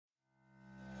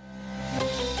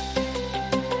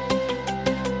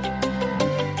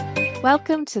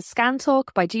Welcome to Scan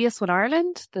Talk by GS1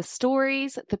 Ireland, the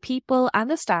stories, the people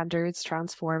and the standards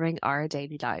transforming our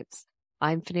daily lives.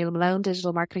 I'm Fionnuala Malone,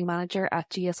 Digital Marketing Manager at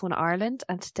GS1 Ireland,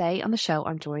 and today on the show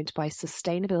I'm joined by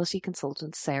Sustainability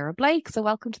Consultant Sarah Blake. So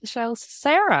welcome to the show,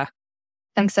 Sarah.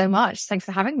 Thanks so much. Thanks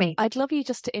for having me. I'd love you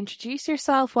just to introduce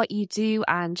yourself, what you do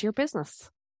and your business.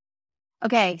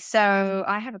 Okay, so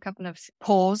I have a couple of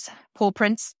paw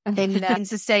prints in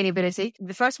sustainability.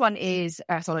 The first one is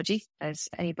Earthology, as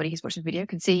anybody who's watched the video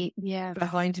can see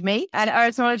behind me. And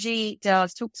Earthology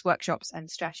does talks, workshops and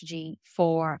strategy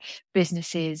for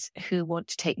businesses who want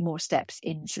to take more steps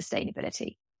in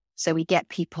sustainability. So we get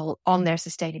people on their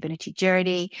sustainability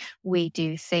journey. We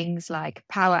do things like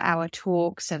Power Hour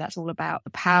talks. So that's all about the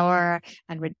power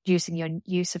and reducing your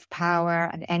use of power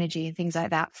and energy and things like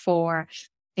that for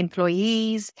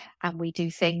employees. And we do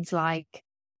things like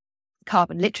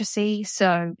carbon literacy.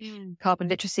 So carbon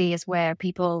literacy is where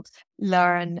people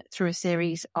learn through a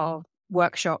series of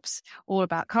workshops all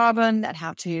about carbon and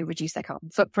how to reduce their carbon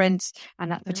footprint. And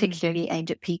that's particularly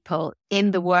aimed at people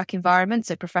in the work environment,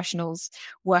 so professionals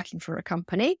working for a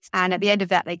company. And at the end of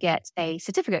that, they get a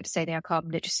certificate to say they are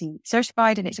carbon literacy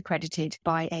certified, and it's accredited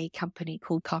by a company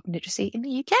called Carbon Literacy in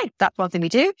the UK. That's one thing we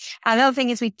do. And the other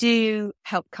thing is we do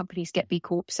help companies get B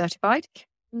Corp certified.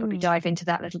 But we dive into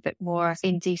that a little bit more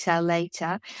in detail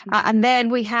later. And then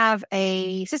we have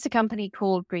a sister company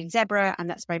called Green Zebra, and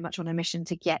that's very much on a mission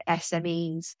to get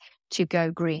SMEs to go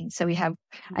green. So we have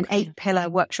an 8-pillar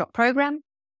workshop program.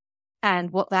 And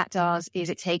what that does is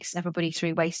it takes everybody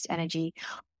through waste, energy,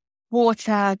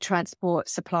 water, transport,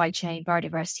 supply chain,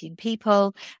 biodiversity and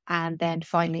people, and then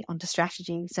finally onto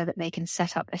strategy so that they can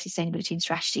set up a sustainability and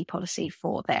strategy policy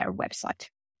for their website.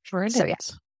 Brilliant. So, yeah.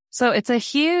 So it's a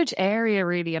huge area,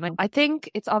 really. And I think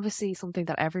it's obviously something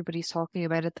that everybody's talking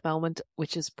about at the moment,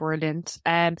 which is brilliant.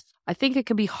 And I think it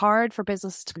can be hard for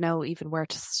business to know even where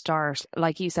to start.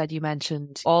 Like you said, you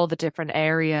mentioned all the different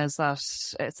areas that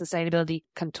sustainability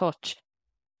can touch.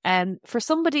 And for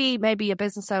somebody, maybe a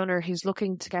business owner who's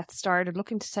looking to get started,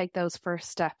 looking to take those first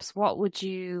steps, what would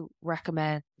you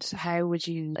recommend? How would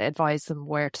you advise them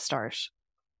where to start?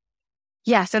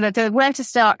 Yeah, so the where to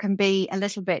start can be a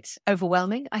little bit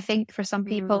overwhelming, I think, for some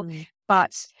people.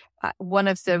 But one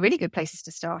of the really good places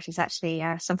to start is actually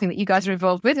something that you guys are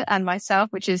involved with and myself,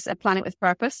 which is a Planet with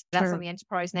Purpose. That's on the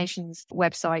Enterprise Nations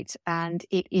website. And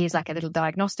it is like a little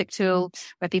diagnostic tool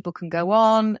where people can go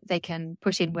on, they can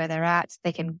put in where they're at,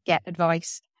 they can get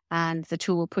advice, and the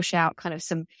tool will push out kind of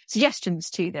some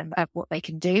suggestions to them of what they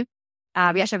can do.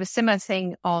 We actually have a similar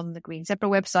thing on the Green Zebra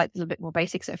website, a little bit more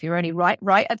basic. So if you're only right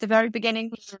at the very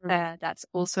beginning, that's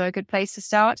also a good place to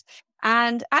start.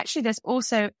 And actually, there's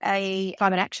also a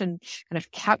climate action kind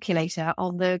of calculator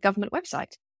on the government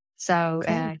website. So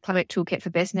Climate Toolkit for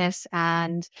Business.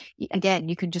 And again,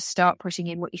 you can just start putting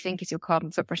in what you think is your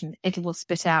carbon footprint, and it will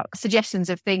spit out suggestions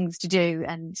of things to do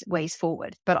and ways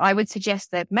forward. But I would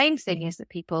suggest the main thing is that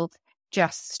people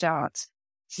just start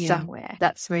somewhere.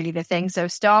 That's really the thing. So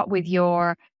start with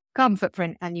your carbon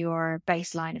footprint, and your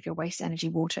baseline of your waste, energy,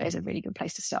 water is a really good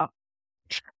place to start.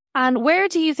 And where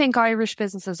do you think Irish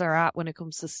businesses are at when it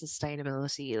comes to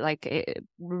sustainability? Like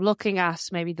looking at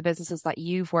maybe the businesses that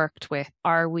you've worked with,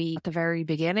 are we at the very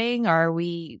beginning? Are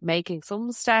we making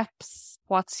some steps?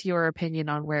 What's your opinion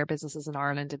on where businesses in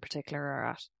Ireland in particular are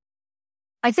at?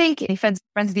 I think Friends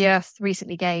of the Earth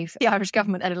recently gave the Irish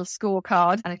government a little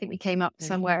scorecard, and I think we came up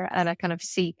somewhere at a kind of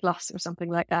C+ or something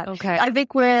like that. Okay. I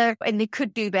think we're in the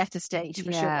could do better stage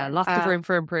for sure. Yeah, lots of room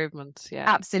for improvement. Yeah,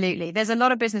 absolutely. There's a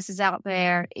lot of businesses out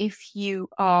there. If you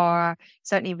are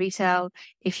certainly retail,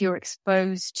 if you're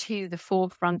exposed to the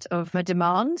forefront of a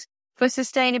demand for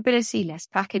sustainability, less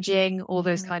packaging, all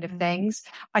those kind of things,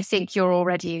 I think you're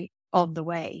already on the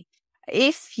way.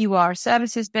 If you are a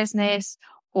services business,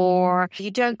 or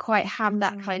you don't quite have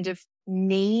that kind of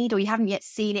need, or you haven't yet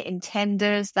seen it in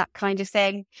tenders, that kind of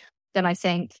thing, then I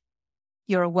think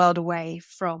you're a world away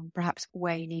from perhaps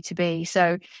where you need to be.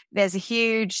 So there's a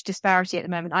huge disparity at the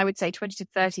moment. I would say 20 to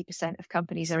 30% of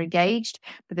companies are engaged,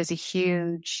 but there's a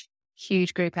huge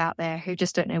group out there who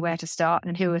just don't know where to start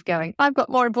and who are going, I've got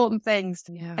more important things,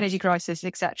 energy crisis,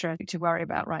 etc., to worry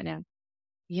about right now.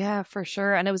 Yeah, for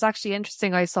sure. And it was actually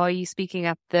interesting. I saw you speaking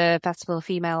at the Festival of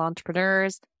Female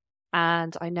Entrepreneurs.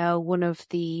 And I know one of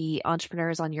the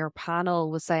entrepreneurs on your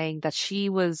panel was saying that she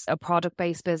was a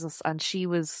product-based business and she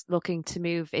was looking to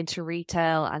move into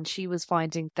retail, and she was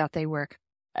finding that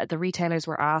the retailers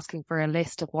were asking for a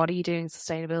list of what are you doing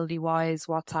sustainability-wise,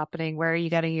 what's happening, where are you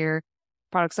getting your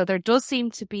products. So there does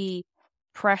seem to be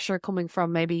pressure coming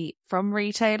from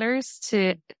retailers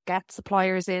to get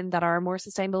suppliers in that are more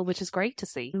sustainable, which is great to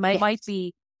see. Might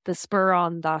be the spur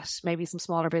on that maybe some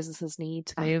smaller businesses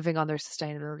need moving on their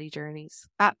sustainability journeys.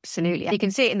 Absolutely. You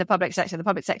can see it in the public sector. The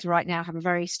public sector right now have a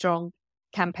very strong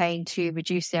campaign to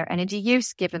reduce their energy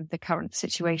use given the current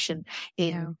situation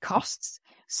in costs.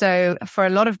 So for a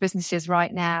lot of businesses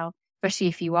right now, especially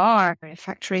if you are in a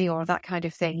factory or that kind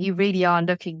of thing, you really are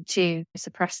looking to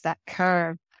suppress that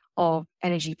curve of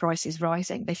energy prices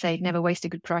rising. They say never waste a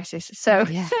good crisis. So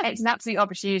it's an absolute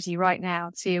opportunity right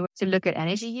now to look at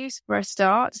energy use for a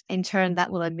start. In turn,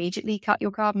 that will immediately cut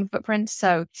your carbon footprint.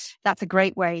 So that's a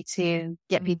great way to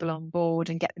get people on board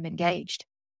and get them engaged.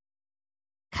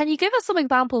 Can you give us some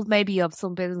examples maybe of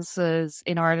some businesses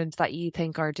in Ireland that you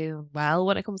think are doing well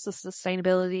when it comes to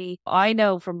sustainability? I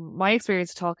know from my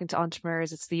experience talking to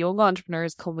entrepreneurs, it's the young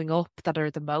entrepreneurs coming up that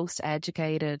are the most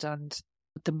educated and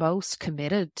the most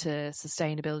committed to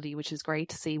sustainability, which is great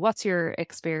to see. What's your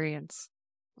experience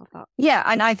of that? Yeah,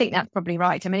 and I think that's probably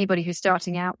right. I mean, anybody who's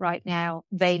starting out right now,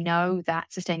 they know that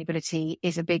sustainability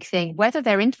is a big thing, whether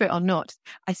they're into it or not.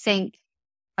 I think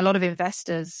a lot of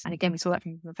investors, and again, we saw that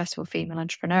from the Festival of Female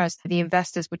Entrepreneurs, the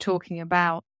investors were talking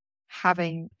about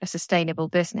having a sustainable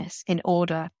business in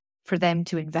order for them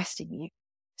to invest in you.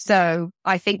 So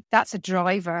I think that's a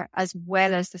driver, as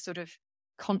well as the sort of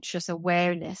conscious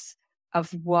awareness of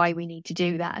why we need to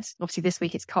do that. Obviously, this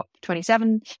week it's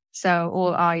COP27. So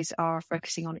all eyes are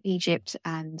focusing on Egypt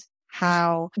and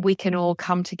how we can all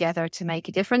come together to make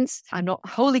a difference. I'm not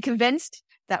wholly convinced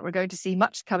that we're going to see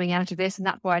much coming out of this. And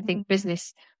that's why I think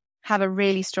business have a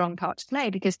really strong part to play,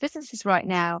 because businesses right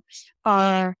now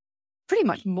are pretty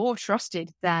much more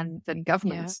trusted than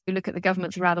governments. You look at the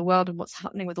governments around the world and what's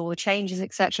happening with all the changes,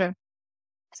 etc.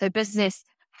 So business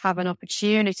have an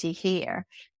opportunity here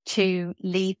to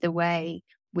lead the way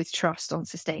with trust on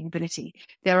sustainability.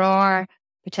 There are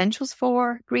potentials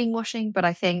for greenwashing, but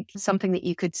I think something that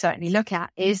you could certainly look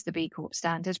at is the B Corp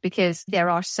standard, because there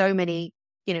are so many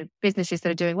businesses that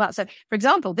are doing well. So, for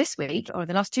example, this week or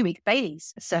the last 2 weeks,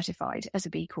 Bailey's certified as a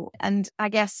B Corp. And I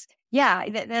guess,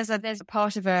 there's a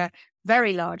part of a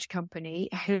very large company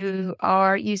who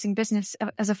are using business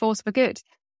as a force for good.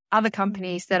 Other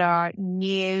companies that are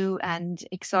new and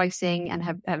exciting and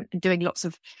have doing lots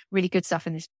of really good stuff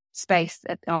in this space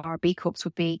that are B Corps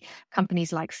would be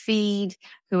companies like Feed,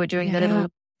 who are doing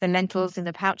the lentils in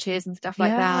the pouches and stuff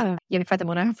like that. We've had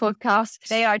them on our podcast.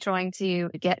 They are trying to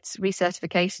get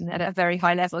recertification at a very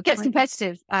high level. It gets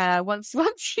competitive once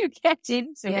you get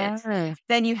into it.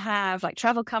 Then you have like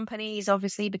travel companies,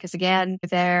 obviously, because again,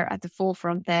 they're at the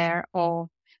forefront there of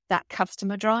that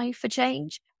customer drive for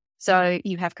change. So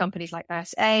you have companies like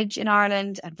Earth's Edge in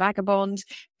Ireland and Vagabond,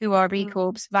 who are B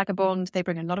Corps. Vagabond, they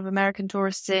bring a lot of American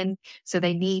tourists in, so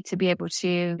they need to be able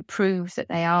to prove that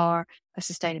they are a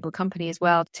sustainable company as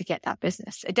well to get that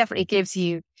business. It definitely gives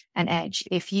you an edge.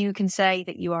 If you can say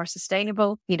that you are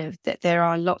sustainable, that there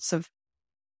are lots of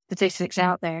statistics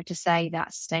out there to say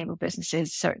that sustainable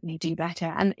businesses certainly do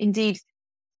better. And indeed,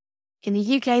 in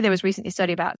the UK, there was recently a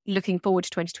study about looking forward to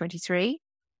 2023.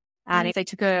 And if they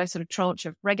took a sort of tranche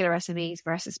of regular SMEs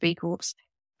versus B Corps,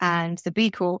 and the B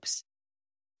Corps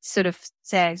sort of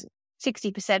says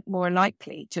 60% more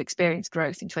likely to experience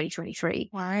growth in 2023,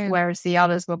 whereas the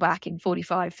others were back in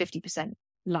 45, 50%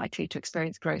 likely to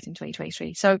experience growth in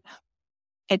 2023. So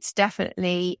it's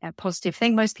definitely a positive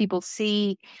thing. Most people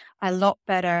see a lot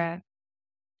better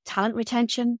talent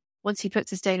retention once you put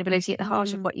sustainability at the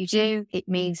heart of what you do. It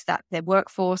means that their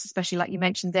workforce, especially like you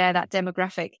mentioned there, that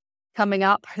demographic coming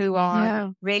up who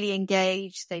are really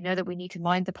engaged. They know that we need to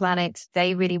mind the planet.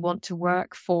 They really want to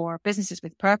work for businesses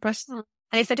with purpose. And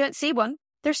if they don't see one,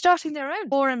 they're starting their own.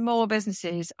 More and more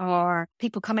businesses are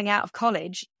people coming out of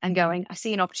college and going, I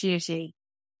see an opportunity,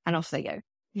 and off they go.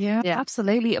 Yeah,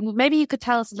 absolutely. Maybe you could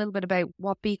tell us a little bit about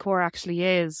what B Corp actually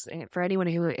is for anyone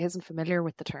who isn't familiar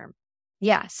with the term.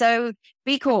 Yeah, so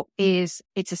B Corp it's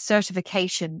a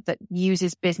certification that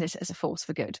uses business as a force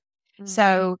for good.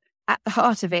 So at the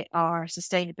heart of it are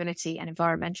sustainability and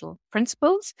environmental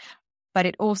principles, but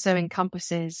it also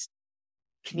encompasses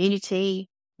community,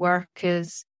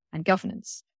 workers, and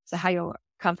governance. So how your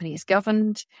company is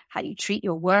governed, how you treat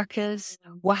your workers,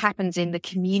 what happens in the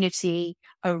community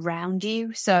around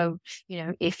you. So,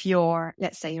 if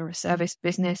let's say you're a service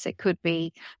business, it could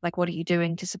be like, what are you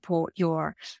doing to support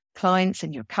your clients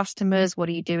and your customers? What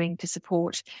are you doing to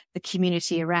support the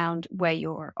community around where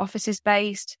your office is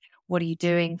based? What are you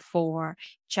doing for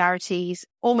charities?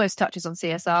 Almost touches on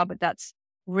CSR, but that's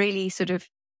really sort of,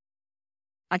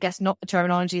 I guess, not the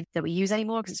terminology that we use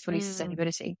anymore because it's fully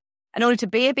sustainability. In order to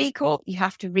be a B Corp, you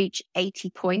have to reach 80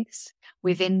 points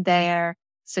within their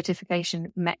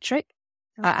certification metric.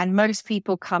 And most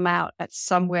people come out at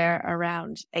somewhere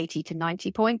around 80 to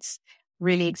 90 points,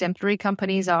 really exemplary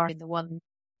companies are in the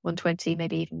 120,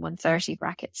 maybe even 130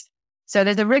 brackets. So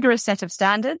there's a rigorous set of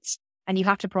standards, and you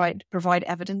have to provide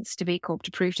evidence to B Corp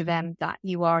to prove to them that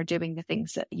you are doing the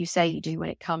things that you say you do when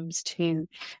it comes to,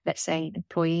 let's say,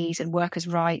 employees and workers'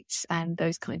 rights and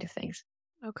those kind of things.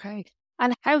 Okay.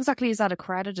 And how exactly is that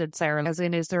accredited, Sarah? As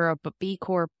in, is there a B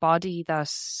Corp body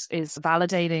that is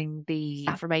validating the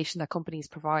information that companies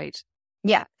provide?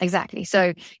 Yeah, exactly.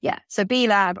 So B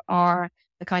Lab are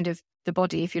the kind of the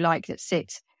body, if you like, that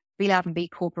sits B Lab and B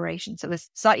Corporation. So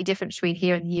there's slightly different between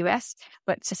here and the US,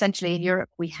 but essentially in Europe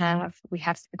we have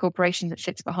the corporation that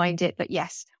sits behind it. But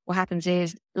yes, what happens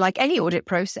is, like any audit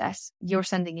process, you're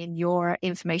sending in your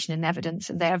information and evidence,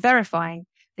 and they are verifying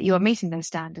that you are meeting those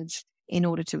standards in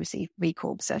order to receive B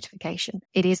Corp certification.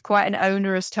 It is quite an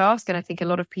onerous task, and I think a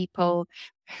lot of people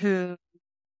who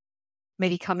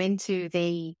maybe come into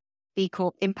the B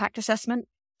Corp impact assessment.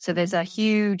 So there's a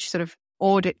huge sort of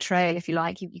audit trail, if you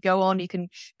like. You can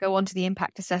go on to the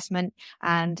impact assessment,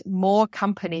 and more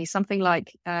companies, something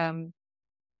like, I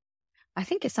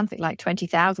think it's something like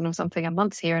 20,000 or something a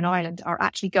month here in Ireland, are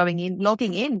actually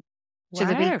logging in to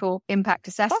the B Corp impact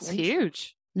assessment. That's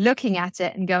huge. Looking at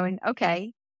it and going,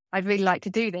 okay, I'd really like to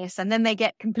do this. And then they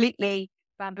get completely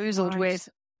bamboozled with,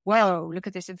 whoa, look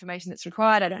at this information that's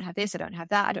required. I don't have this. I don't have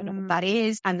that. I don't know what that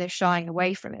is. And they're shying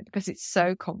away from it because it's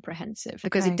so comprehensive,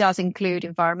 because it does include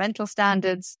environmental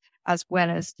standards as well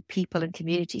as people and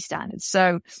community standards.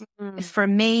 So for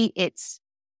me, it's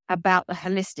about the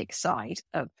holistic side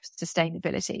of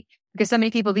sustainability, because so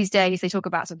many people these days, they talk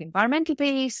about sort of the environmental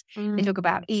piece. They talk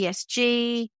about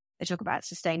ESG. They talk about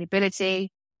sustainability.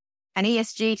 And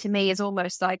ESG to me is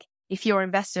almost like, if you're an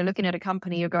investor looking at a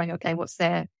company, you're going, okay, what's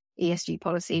their ESG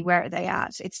policy? Where are they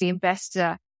at? It's the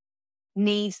investor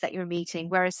needs that you're meeting,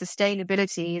 whereas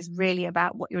sustainability is really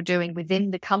about what you're doing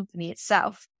within the company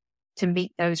itself to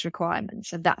meet those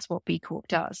requirements. And that's what B Corp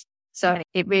does. So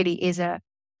it really is an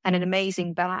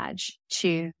amazing badge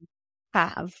to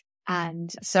have.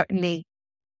 And certainly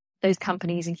those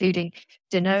companies, including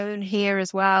Danone here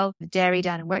as well, the dairy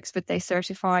down in Wexford, they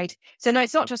certified. So no,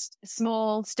 it's not just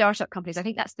small startup companies. I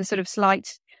think that's the sort of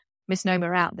slight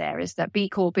misnomer out there, is that B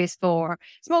Corp is for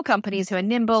small companies who are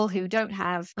nimble, who don't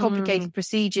have complicated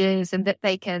procedures, and that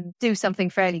they can do something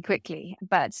fairly quickly.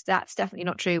 But that's definitely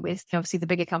not true with, obviously, the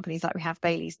bigger companies like we have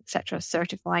Bailey's, etc.,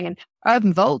 certifying. And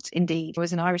Urban Volt, indeed,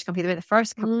 was an Irish company. They were the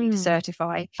first company to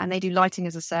certify, and they do lighting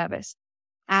as a service.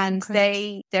 And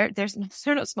they're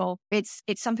not small. It's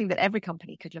something that every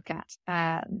company could look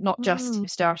at, not just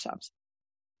startups.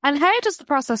 And how does the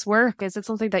process work? Is it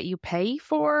something that you pay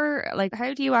for? Like,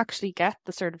 how do you actually get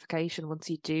the certification once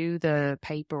you do the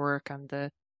paperwork and the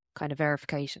kind of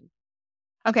verification?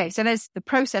 Okay, so there's the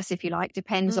process, if you like,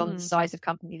 depends on the size of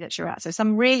company that you're at. So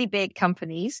some really big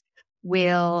companies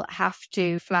will have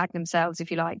to flag themselves, if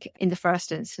you like, in the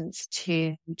first instance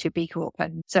to B Corp.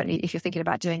 And certainly if you're thinking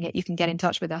about doing it, you can get in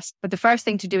touch with us. But the first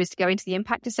thing to do is to go into the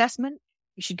impact assessment.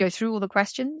 You should go through all the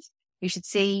questions. You should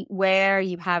see where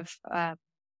you have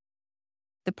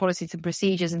the policies and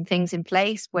procedures and things in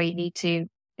place, where you need to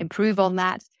improve on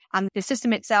that. And the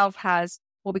system itself has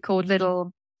what we call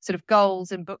little sort of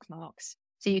goals and bookmarks.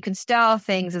 So you can star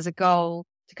things as a goal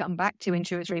to come back to in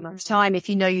 2 or 3 months' time. If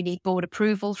you know you need board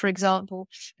approval, for example,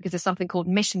 because there's something called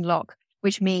mission lock,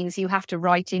 which means you have to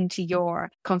write into your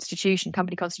constitution,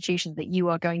 company constitution, that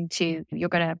you're going to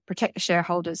protect the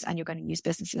shareholders and you're going to use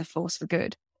business as a force for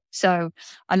good. So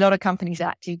a lot of companies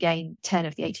that do gain 10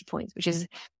 of the 80 points, which is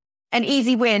an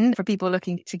easy win for people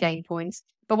looking to gain points.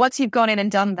 But once you've gone in and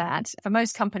done that, for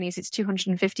most companies, it's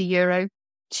 €250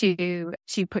 to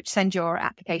send your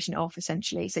application off,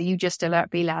 essentially. So you just alert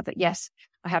B Lab that, yes,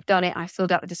 I have done it. I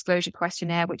filled out the disclosure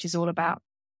questionnaire, which is all about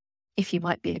if you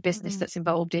might be a business that's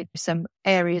involved in some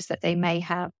areas that they may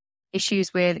have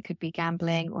issues with. It could be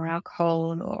gambling or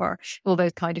alcohol or all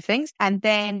those kind of things. And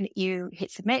then you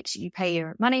hit submit, you pay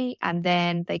your money, and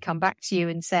then they come back to you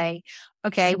and say,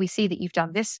 okay, we see that you've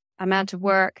done this amount of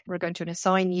work. We're going to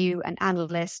assign you an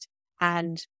analyst.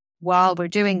 And while we're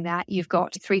doing that, you've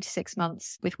got 3 to 6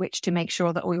 months with which to make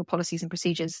sure that all your policies and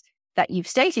procedures that you've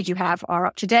stated you have are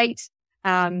up to date.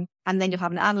 And then you'll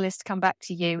have an analyst come back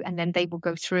to you, and then they will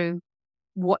go through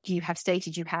what you have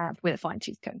stated you have with a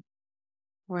fine-tooth comb.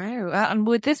 Wow. And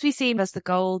would this be seen as the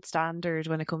gold standard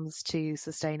when it comes to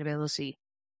sustainability?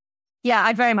 Yeah,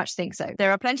 I very much think so.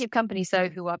 There are plenty of companies, though,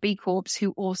 who are B Corps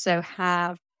who also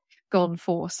have gone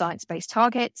for science-based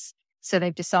targets. So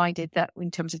they've decided that in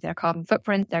terms of their carbon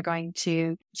footprint, they're going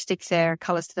to stick their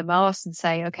colours to the mast and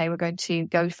say, okay, we're going to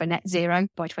go for net zero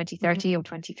by 2030 or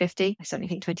 2050. I certainly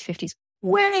think 2050 is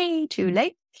way too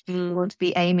late. We want to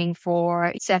be aiming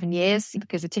for 7 years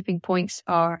because the tipping points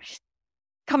are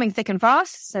coming thick and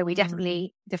fast. So we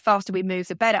definitely, the faster we move,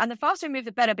 the better. And the faster we move,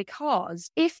 the better, because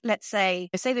if, let's say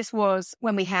this was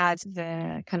when we had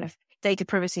the kind of data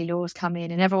privacy laws come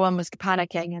in and everyone was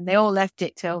panicking and they all left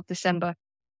it till December,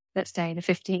 let's say the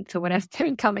 15th or whatever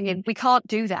they're coming in. We can't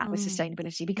do that with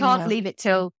sustainability. We can't leave it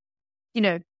till,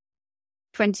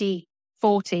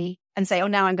 2040 and say, oh,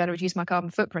 now I'm going to reduce my carbon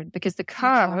footprint, because the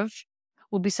curve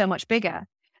will be so much bigger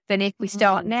than if we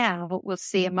start now. We'll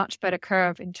see a much better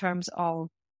curve in terms of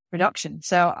reduction.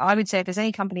 So I would say if there's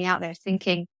any company out there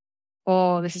thinking,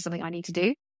 oh, this is something I need to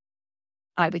do,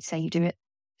 I would say you do it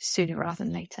sooner rather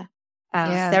than later.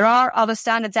 There are other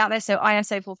standards out there. So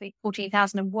ISO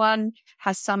 14001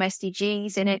 has some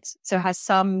SDGs in it. So has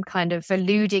some kind of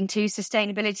alluding to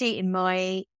sustainability. In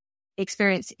my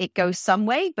experience, it goes some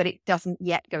way, but it doesn't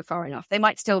yet go far enough. They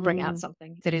might still bring out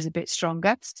something that is a bit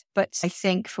stronger. But I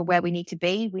think for where we need to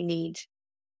be, we need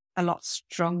a lot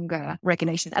stronger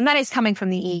regulations. And that is coming from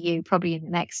the EU probably in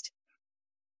the next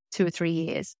 2 or 3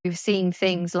 years. We've seen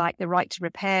things like the Right to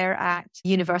Repair Act,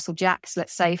 universal jacks,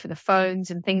 let's say, for the phones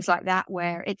and things like that,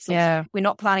 where it's we're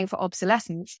not planning for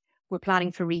obsolescence, we're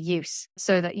planning for reuse.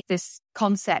 So that this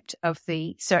concept of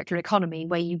the circular economy,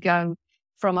 where you go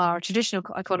from our traditional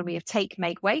economy of take,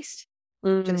 make, waste,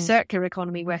 to the circular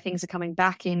economy where things are coming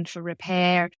back in for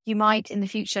repair. You might in the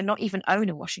future not even own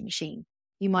a washing machine.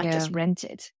 You might just rent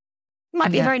it. It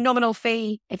might be a very nominal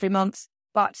fee every month,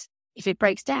 but if it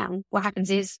breaks down, what happens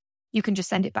is you can just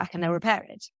send it back and they'll repair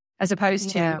it, as opposed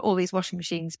to all these washing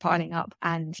machines piling up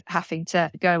and having to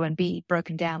go and be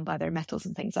broken down by their metals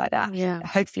and things like that. Yeah.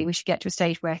 Hopefully we should get to a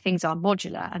stage where things are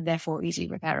modular and therefore easily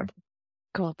repairable.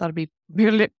 God, that'd be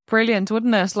brilliant,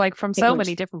 wouldn't it? Like from so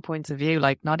many different points of view,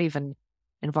 like not even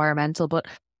environmental, but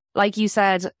like you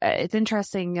said, it's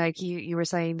interesting, like you were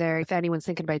saying there, if anyone's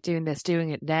thinking about doing this,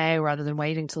 doing it now rather than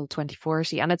waiting till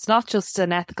 2040. And it's not just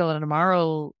an ethical and a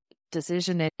moral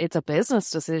decision, it's a business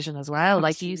decision as well. Absolutely.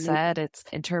 Like you said, it's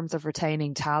in terms of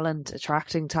retaining talent,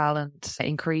 attracting talent,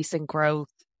 increasing growth,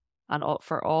 and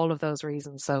for all of those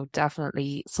reasons. So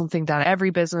definitely something that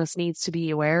every business needs to be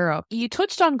aware of. You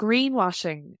touched on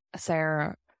greenwashing,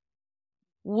 Sarah.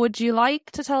 Would you like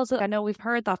to tell us? I know we've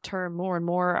heard that term more and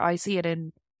more. I see it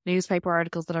in newspaper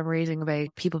articles that I'm reading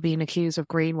about people being accused of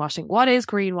greenwashing. What is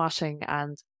greenwashing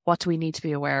and what do we need to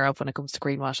be aware of when it comes to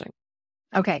greenwashing?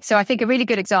 Okay, so I think a really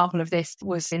good example of this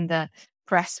was in the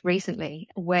press recently,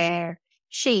 where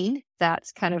Shein, that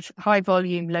kind of high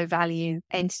volume, low value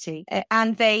entity,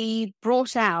 and they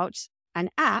brought out an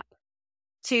app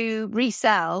to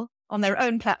resell on their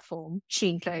own platform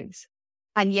Shein clothes.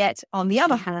 And yet, on the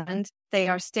other hand, they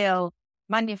are still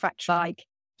manufactured like,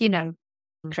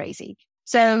 crazy.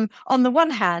 So on the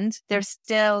one hand, they're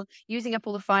still using up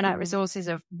all the finite resources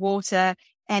of water,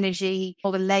 energy,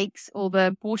 all the lakes, all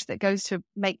the water that goes to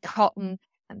make cotton.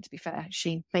 And to be fair,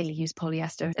 she mainly used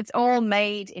polyester. It's all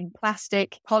made in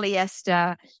plastic,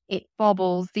 polyester. It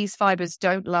bobbles. These fibers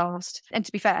don't last. And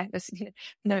to be fair,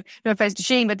 no offense to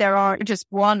Shein, but there are just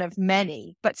one of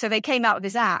many. But so they came out with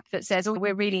this app that says, oh,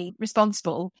 we're really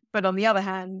responsible. But on the other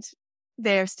hand,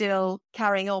 they're still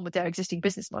carrying on with their existing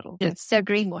business model. It's so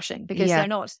greenwashing because they're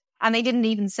not. And they didn't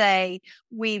even say,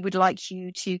 we would like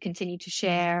you to continue to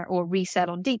share or resell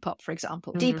on Depop, for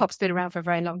example. Depop's been around for a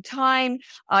very long time.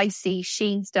 I see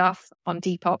Shein stuff on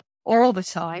Depop all the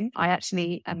time. I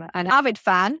actually am an avid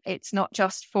fan. It's not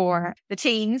just for the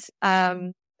teens.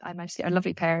 I managed to get a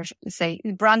lovely pair of, let's say,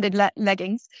 branded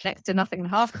leggings next to nothing and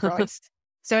half the price.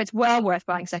 So it's well worth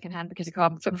buying secondhand because the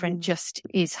carbon footprint just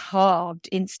is halved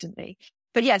instantly.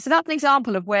 But so that's an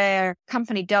example of where a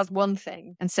company does one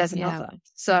thing and says another.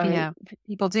 So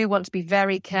people do want to be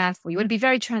very careful. You want to be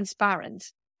very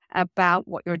transparent about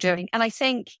what you're doing. And I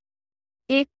think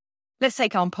let's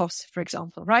take Compost, for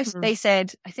example, right? They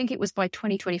said, I think it was by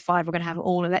 2025, we're going to have an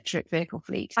all electric vehicle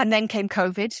fleet. And then came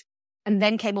COVID. And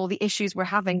then came all the issues we're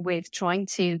having with trying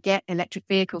to get electric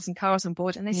vehicles and cars on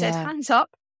board. And they said, hands up.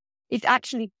 It's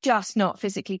actually just not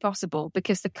physically possible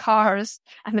because the cars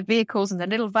and the vehicles and the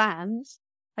little vans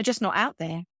are just not out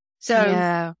there.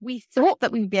 So we thought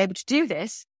that we would be able to do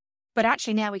this, but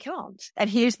actually now we can't. And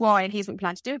here's why, and here's what we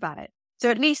plan to do about it. So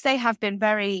at least they have been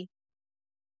very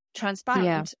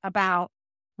transparent about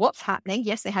what's happening.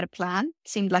 Yes, they had a plan.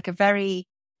 Seemed like a very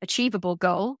achievable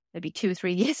goal, maybe 2 or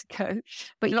 3 years ago,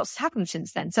 but lots has happened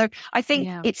since then. So I think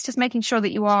it's just making sure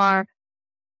that you are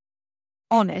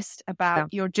honest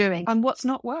about your doing and what's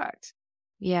not worked.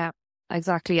 Yeah.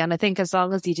 Exactly. And I think as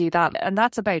long as you do that, and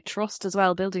that's about trust as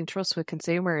well, building trust with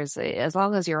consumers, as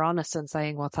long as you're honest and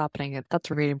saying what's happening,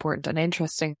 that's really important and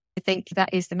interesting. I think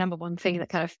that is the number one thing that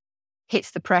kind of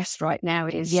hits the press right now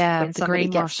is when the somebody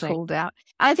gets called out.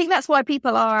 And I think that's why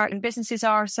people are, and businesses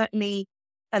are certainly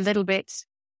a little bit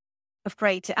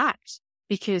afraid to act,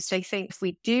 because they think if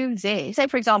we do this, say,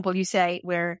 for example, you say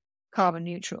we're carbon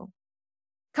neutral.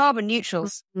 Carbon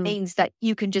neutrals means that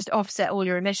you can just offset all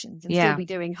your emissions and still be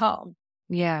doing harm.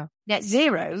 Yeah. Net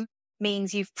zero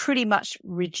means you've pretty much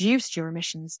reduced your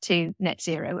emissions to net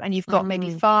zero, and you've got maybe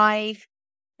 5,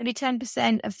 maybe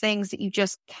 10% of things that you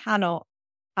just cannot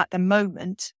at the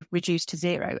moment reduce to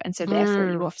zero. And so therefore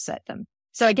you offset them.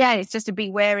 So again, it's just to be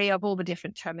wary of all the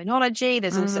different terminology.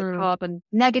 There's also carbon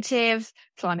negative,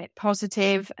 climate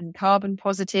positive, and carbon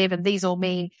positive. And these all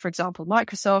mean, for example,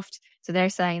 Microsoft. So they're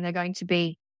saying they're going to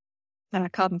be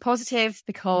carbon positive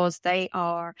because they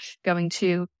are going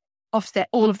to offset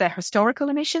all of their historical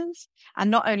emissions.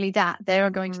 And not only that, they are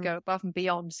going to go above and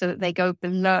beyond so that they go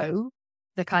below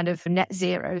the kind of net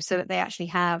zero so that they actually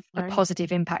have a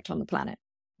positive impact on the planet.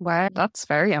 Wow, that's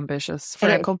very ambitious for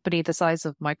a company the size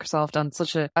of Microsoft, and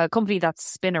such a company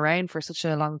that's been around for such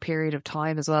a long period of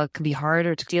time as well. It can be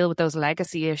harder to deal with those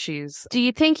legacy issues. Do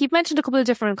you think, you've mentioned a couple of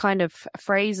different kind of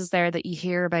phrases there that you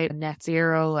hear about, net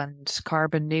zero and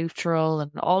carbon neutral and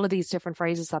all of these different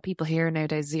phrases that people hear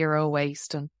nowadays, zero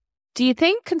waste. And do you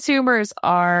think consumers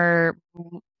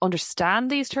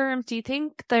understand these terms? Do you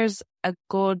think there's a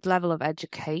good level of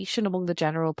education among the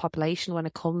general population when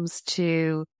it comes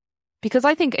to... Because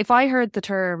I think if I heard the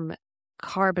term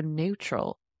carbon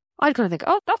neutral, I'd kind of think,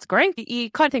 oh, that's great. You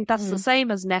kind of think that's the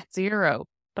same as net zero.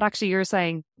 But actually you're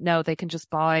saying, no, they can just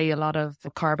buy a lot of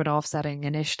carbon offsetting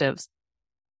initiatives.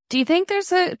 Do you think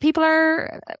people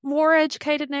are more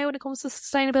educated now when it comes to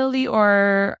sustainability,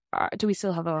 or do we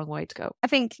still have a long way to go? I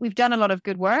think we've done a lot of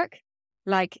good work.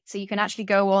 So you can actually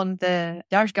go on, the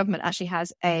Irish government actually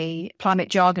has a climate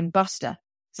jargon buster.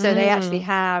 So they actually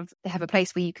have a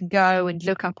place where you can go and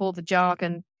look up all the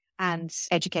jargon and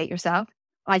educate yourself.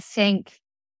 I think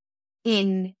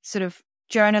in sort of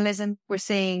journalism, we're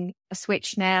seeing a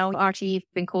switch now. RTE have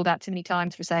been called out too many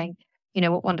times for saying,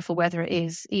 what wonderful weather it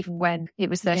is, even when it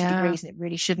was 30 degrees and it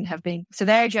really shouldn't have been. So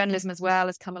their journalism as well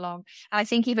has come along. And I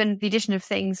think even the addition of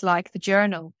things like the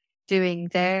Journal doing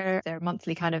their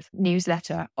monthly kind of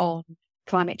newsletter on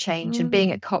climate change and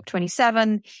being at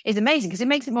COP27 is amazing, because it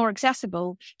makes it more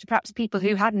accessible to perhaps people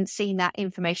who hadn't seen that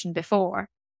information before.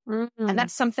 And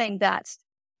that's something that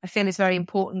I feel is very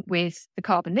important with the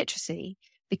carbon literacy,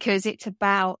 because it's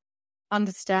about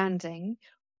understanding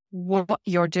what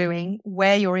you're doing,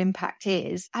 where your impact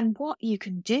is, and what you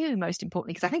can do, most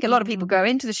importantly. Because I think a lot of people go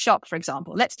into the shop, for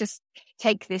example, let's just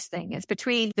take this thing. It's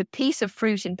between the piece of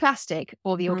fruit in plastic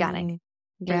or the organic.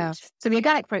 Yeah. So the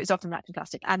organic fruit is often wrapped in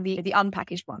plastic, and the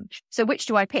unpackaged one. So which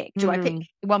do I pick? Do I pick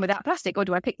the one without plastic, or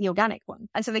do I pick the organic one?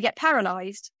 And so they get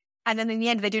paralyzed, and then in the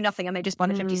end they do nothing, and they just buy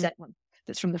the 50-cent one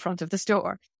that's from the front of the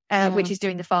store, which is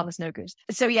doing the farmers no good.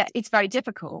 So yeah, it's very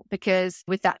difficult, because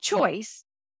with that choice,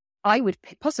 I would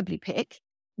possibly pick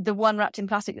the one wrapped in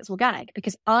plastic that's organic,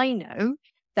 because I know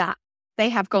that they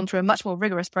have gone through a much more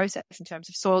rigorous process in terms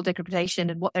of soil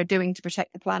degradation and what they're doing to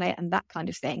protect the planet and that kind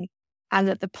of thing. And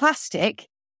that the plastic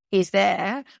is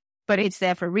there, but it's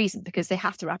there for a reason, because they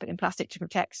have to wrap it in plastic to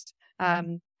protect.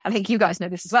 I think you guys know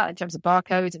this as well in terms of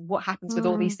barcodes and what happens with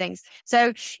all these things.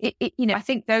 So, I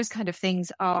think those kind of things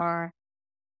are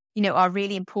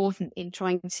really important in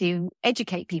trying to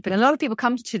educate people. And a lot of people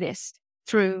come to this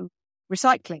through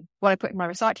recycling. What I put in my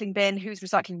recycling bin, who's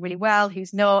recycling really well,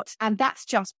 who's not. And that's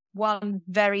just one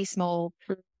very small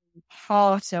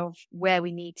part of where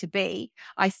we need to be.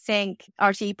 I think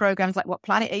RTE programs like What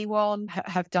Planet Are You On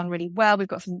have done really well. We've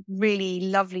got some really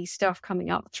lovely stuff coming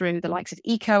up through the likes of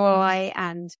EcoEye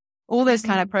and all those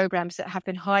kind of programs that have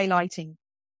been highlighting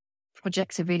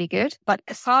projects are really good. But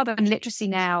carbon literacy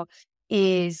now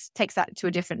takes that to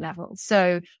a different level.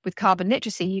 So with carbon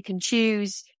literacy, you can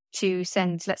choose to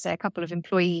send, let's say, a couple of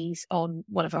employees on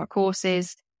one of our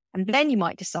courses, and then you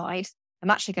might decide, I'm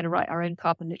actually going to write our own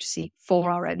carbon literacy for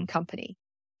our own company.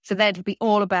 So then it'll be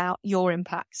all about your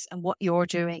impacts and what you're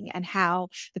doing and how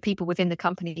the people within the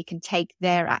company can take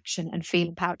their action and feel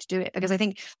empowered to do it. Because I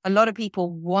think a lot of people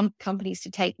want companies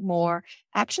to take more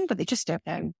action, but they just don't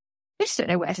know. They just don't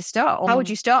know where to start. How would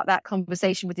you start that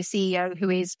conversation with the CEO who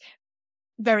is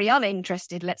very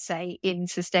uninterested, let's say, in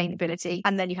sustainability?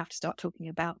 And then you have to start talking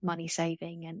about money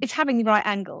saving, and it's having the right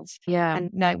angles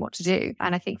and knowing what to do.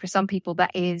 And I think for some people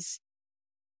that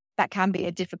can be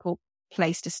a difficult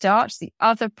place to start. The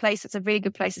other place that's a really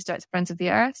good place to start is Friends of the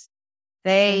Earth.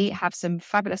 They have some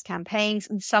fabulous campaigns,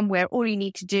 and somewhere all you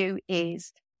need to do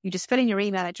is you just fill in your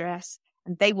email address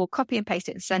and they will copy and paste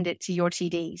it and send it to your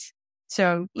TDs.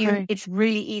 So it's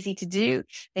really easy to do.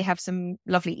 They have some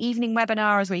lovely evening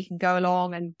webinars where you can go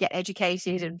along and get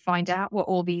educated and find out what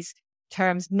all these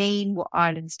terms mean, what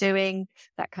Ireland's doing,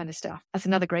 that kind of stuff. That's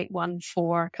another great one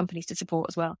for companies to support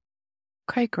as well.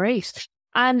 Okay, great.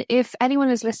 And if anyone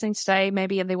is listening today,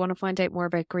 maybe and they want to find out more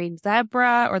about Green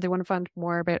Zebra, or they want to find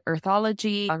more about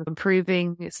Earthology and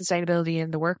improving sustainability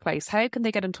in the workplace, how can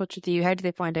they get in touch with you? How do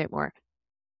they find out more?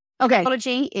 Okay,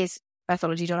 Earthology is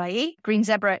earthology.ie. Green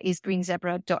Zebra is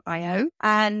greenzebra.io.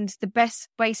 And the best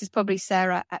place is probably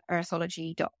Sarah at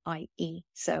earthology.ie.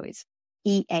 So it's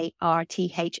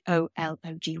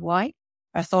EARTHOLOGY.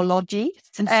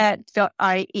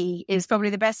 Earthology.ie is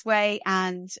probably the best way.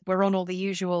 And we're on all the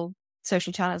usual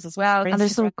social channels as well. And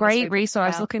there's some great resources. I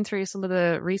was looking through some of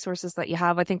the resources that you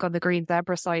have. I think on the Green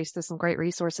Zebra site, there's some great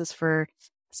resources for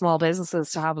small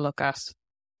businesses to have a look at.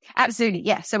 Absolutely.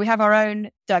 Yeah. So we have our own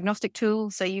diagnostic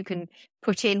tool. So you can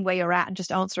put in where you're at and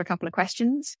just answer a couple of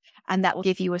questions, and that will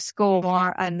give you a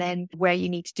score and then where you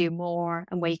need to do more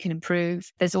and where you can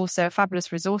improve. There's also a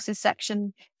fabulous resources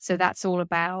section. So that's all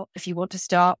about if you want to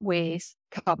start with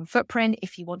carbon footprint,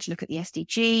 if you want to look at the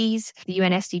SDGs. The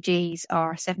UN SDGs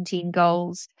are 17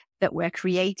 goals that were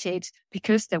created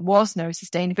because there was no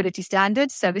sustainability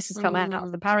standards. So this has come out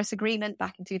of the Paris Agreement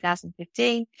back in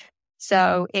 2015.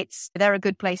 So they're a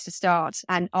good place to start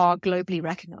and are globally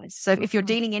recognized. So if you're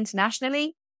dealing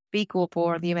internationally, B Corp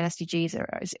or the UN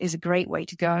SDGs is a great way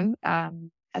to go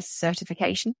as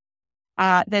certification.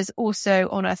 There's also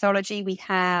on Earthology, we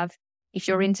have, if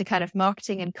you're into kind of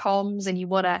marketing and comms and you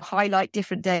want to highlight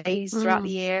different days throughout the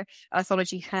year,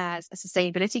 Earthology has a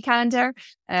sustainability calendar.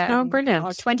 Brilliant.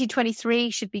 Our 2023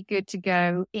 should be good to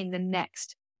go in the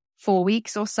next 4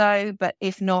 weeks or so, but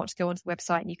if not, go onto the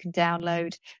website and you can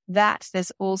download that.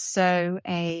 There's also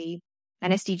an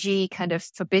SDG kind of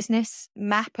for business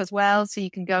map as well. So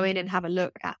you can go in and have a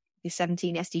look at the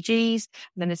 17 SDGs.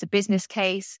 And then there's a business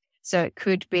case. So it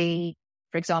could be,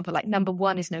 for example, like number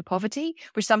 1 is no poverty,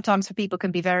 which sometimes for people can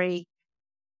be very,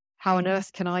 how on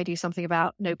earth can I do something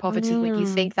about no poverty when you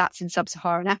think that's in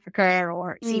sub-Saharan Africa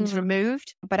or it seems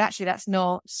removed? But actually that's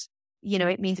not.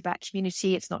 It means about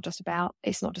community. It's not just about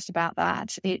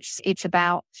that. It's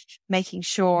about making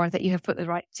sure that you have put the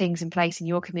right things in place in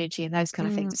your community and those kind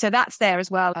of things. So that's there as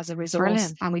well as a resource.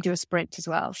 Brilliant. And we do a sprint as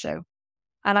well. So.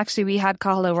 And actually we had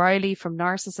Cathal O'Reilly from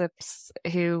Narcissus,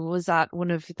 who was at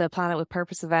one of the Planet with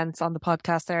Purpose events on the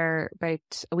podcast there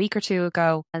about a week or two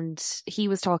ago. And he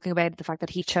was talking about the fact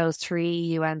that he chose 3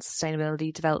 UN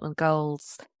Sustainability Development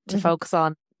Goals to focus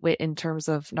on in terms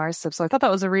of Narcissus. So I thought that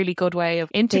was a really good way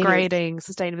of integrating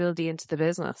sustainability into the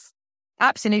business.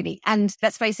 Absolutely. And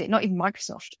let's face it, not even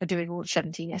Microsoft are doing all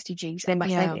 17 SDGs. They might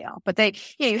say they are, but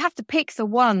you have to pick the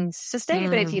ones.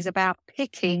 Sustainability is about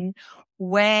picking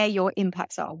where your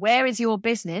impacts are. Where is your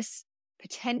business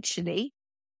potentially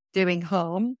doing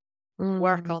harm?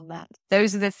 Work on that.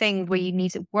 Those are the things where you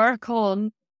need to work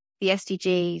on the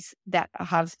SDGs that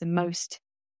have the most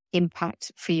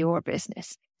impact for your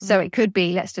business. So it could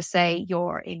be, let's just say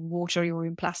you're in water, you're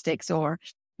in plastics or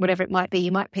whatever it might be.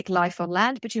 You might pick life on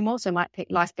land, but you also might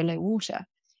pick life below water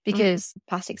because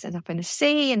plastics end up in the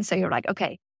sea. And so you're like,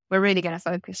 okay, we're really going to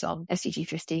focus on SDG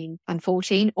 15 and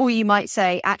 14. Or you might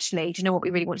say, actually, do you know what? We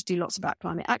really want to do lots about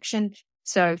climate action.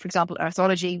 So, for example,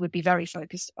 Earthology would be very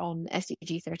focused on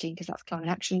SDG 13 because that's climate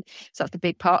action. So that's the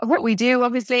big part of what we do,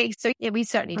 obviously. So we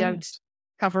certainly don't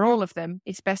cover all of them.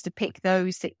 It's best to pick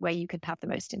those where you can have the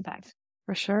most impact.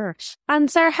 For sure.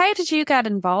 And Sarah, how did you get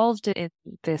involved in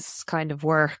this kind of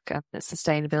work and the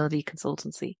sustainability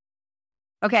consultancy?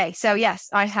 Okay, so yes,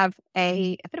 I have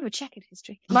a bit of a checkered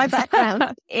history. My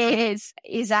background is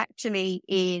actually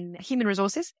in human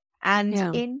resources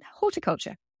and in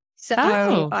horticulture.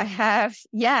 So I have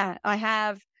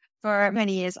for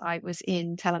many years I was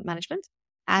in talent management.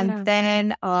 And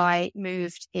then I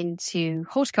moved into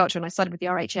horticulture and I started with the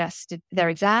RHS, did their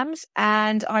exams.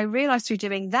 And I realized through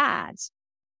doing that,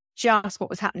 just what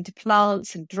was happening to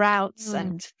plants and droughts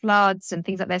and floods and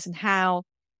things like this and how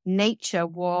nature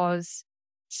was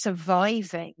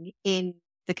surviving in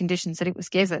the conditions that it was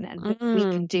given and what we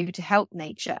can do to help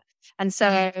nature. And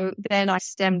so then I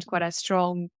stemmed quite a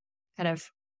strong kind of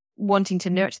wanting to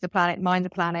nurture the planet, mind the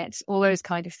planet, all those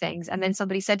kind of things. And then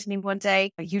somebody said to me one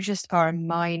day, you just are a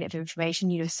mine of information.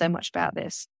 You know so much about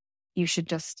this. You should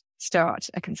just start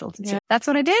a consultancy. Yeah. That's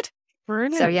what I did.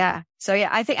 Brilliant. So yeah,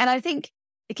 I think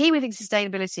the key with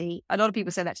sustainability, a lot of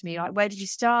people say that to me, like, where did you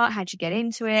start? How'd you get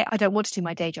into it? I don't want to do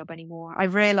my day job anymore.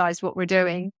 I've realized what we're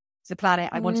doing the planet.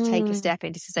 I want to take a step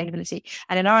into sustainability.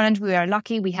 And in Ireland, we are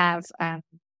lucky. We have a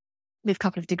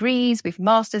couple of degrees. We have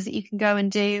masters that you can go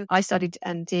and do. I studied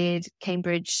and did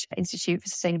Cambridge Institute for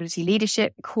Sustainability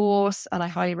Leadership course, and I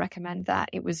highly recommend that.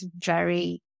 It was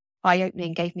very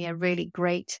eye-opening, gave me a really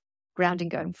great grounding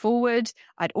going forward.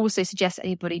 I'd also suggest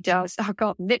anybody does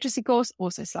literacy course,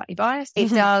 also slightly biased. It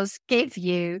does give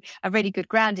you a really good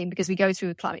grounding because we go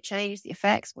through climate change, the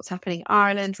effects, what's happening in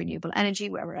Ireland, renewable energy,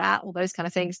 where we're at, all those kind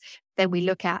of things. Then we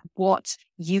look at what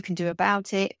you can do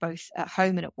about it, both at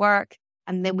home and at work.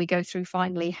 And then we go through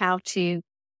finally how to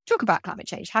talk about climate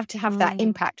change, how to have that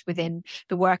impact within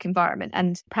the work environment,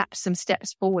 and perhaps some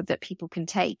steps forward that people can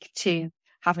take to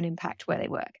have an impact where they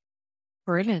work.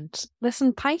 Brilliant.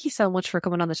 Listen, thank you so much for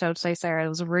coming on the show today, Sarah. It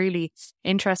was really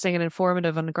interesting and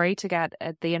informative, and great to get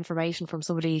the information from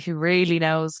somebody who really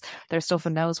knows their stuff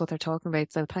and knows what they're talking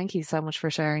about. So thank you so much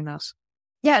for sharing that.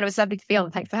 Yeah, and it was lovely to be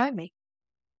on. Thanks for having me.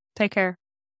 Take care.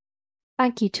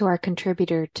 Thank you to our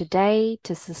contributor today,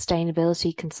 to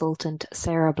sustainability consultant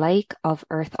Sarah Blake of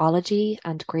Earthology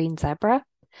and Green Zebra.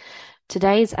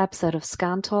 Today's episode of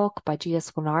Scan Talk by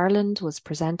GS1 Ireland was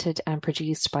presented and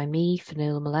produced by me,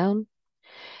 Fionnuala Malone.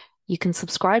 You can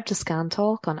subscribe to Scan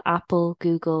Talk on Apple,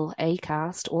 Google,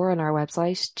 Acast, or on our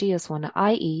website,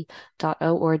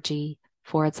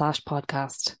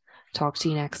 gs1ie.org/podcast. Talk to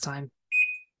you next time.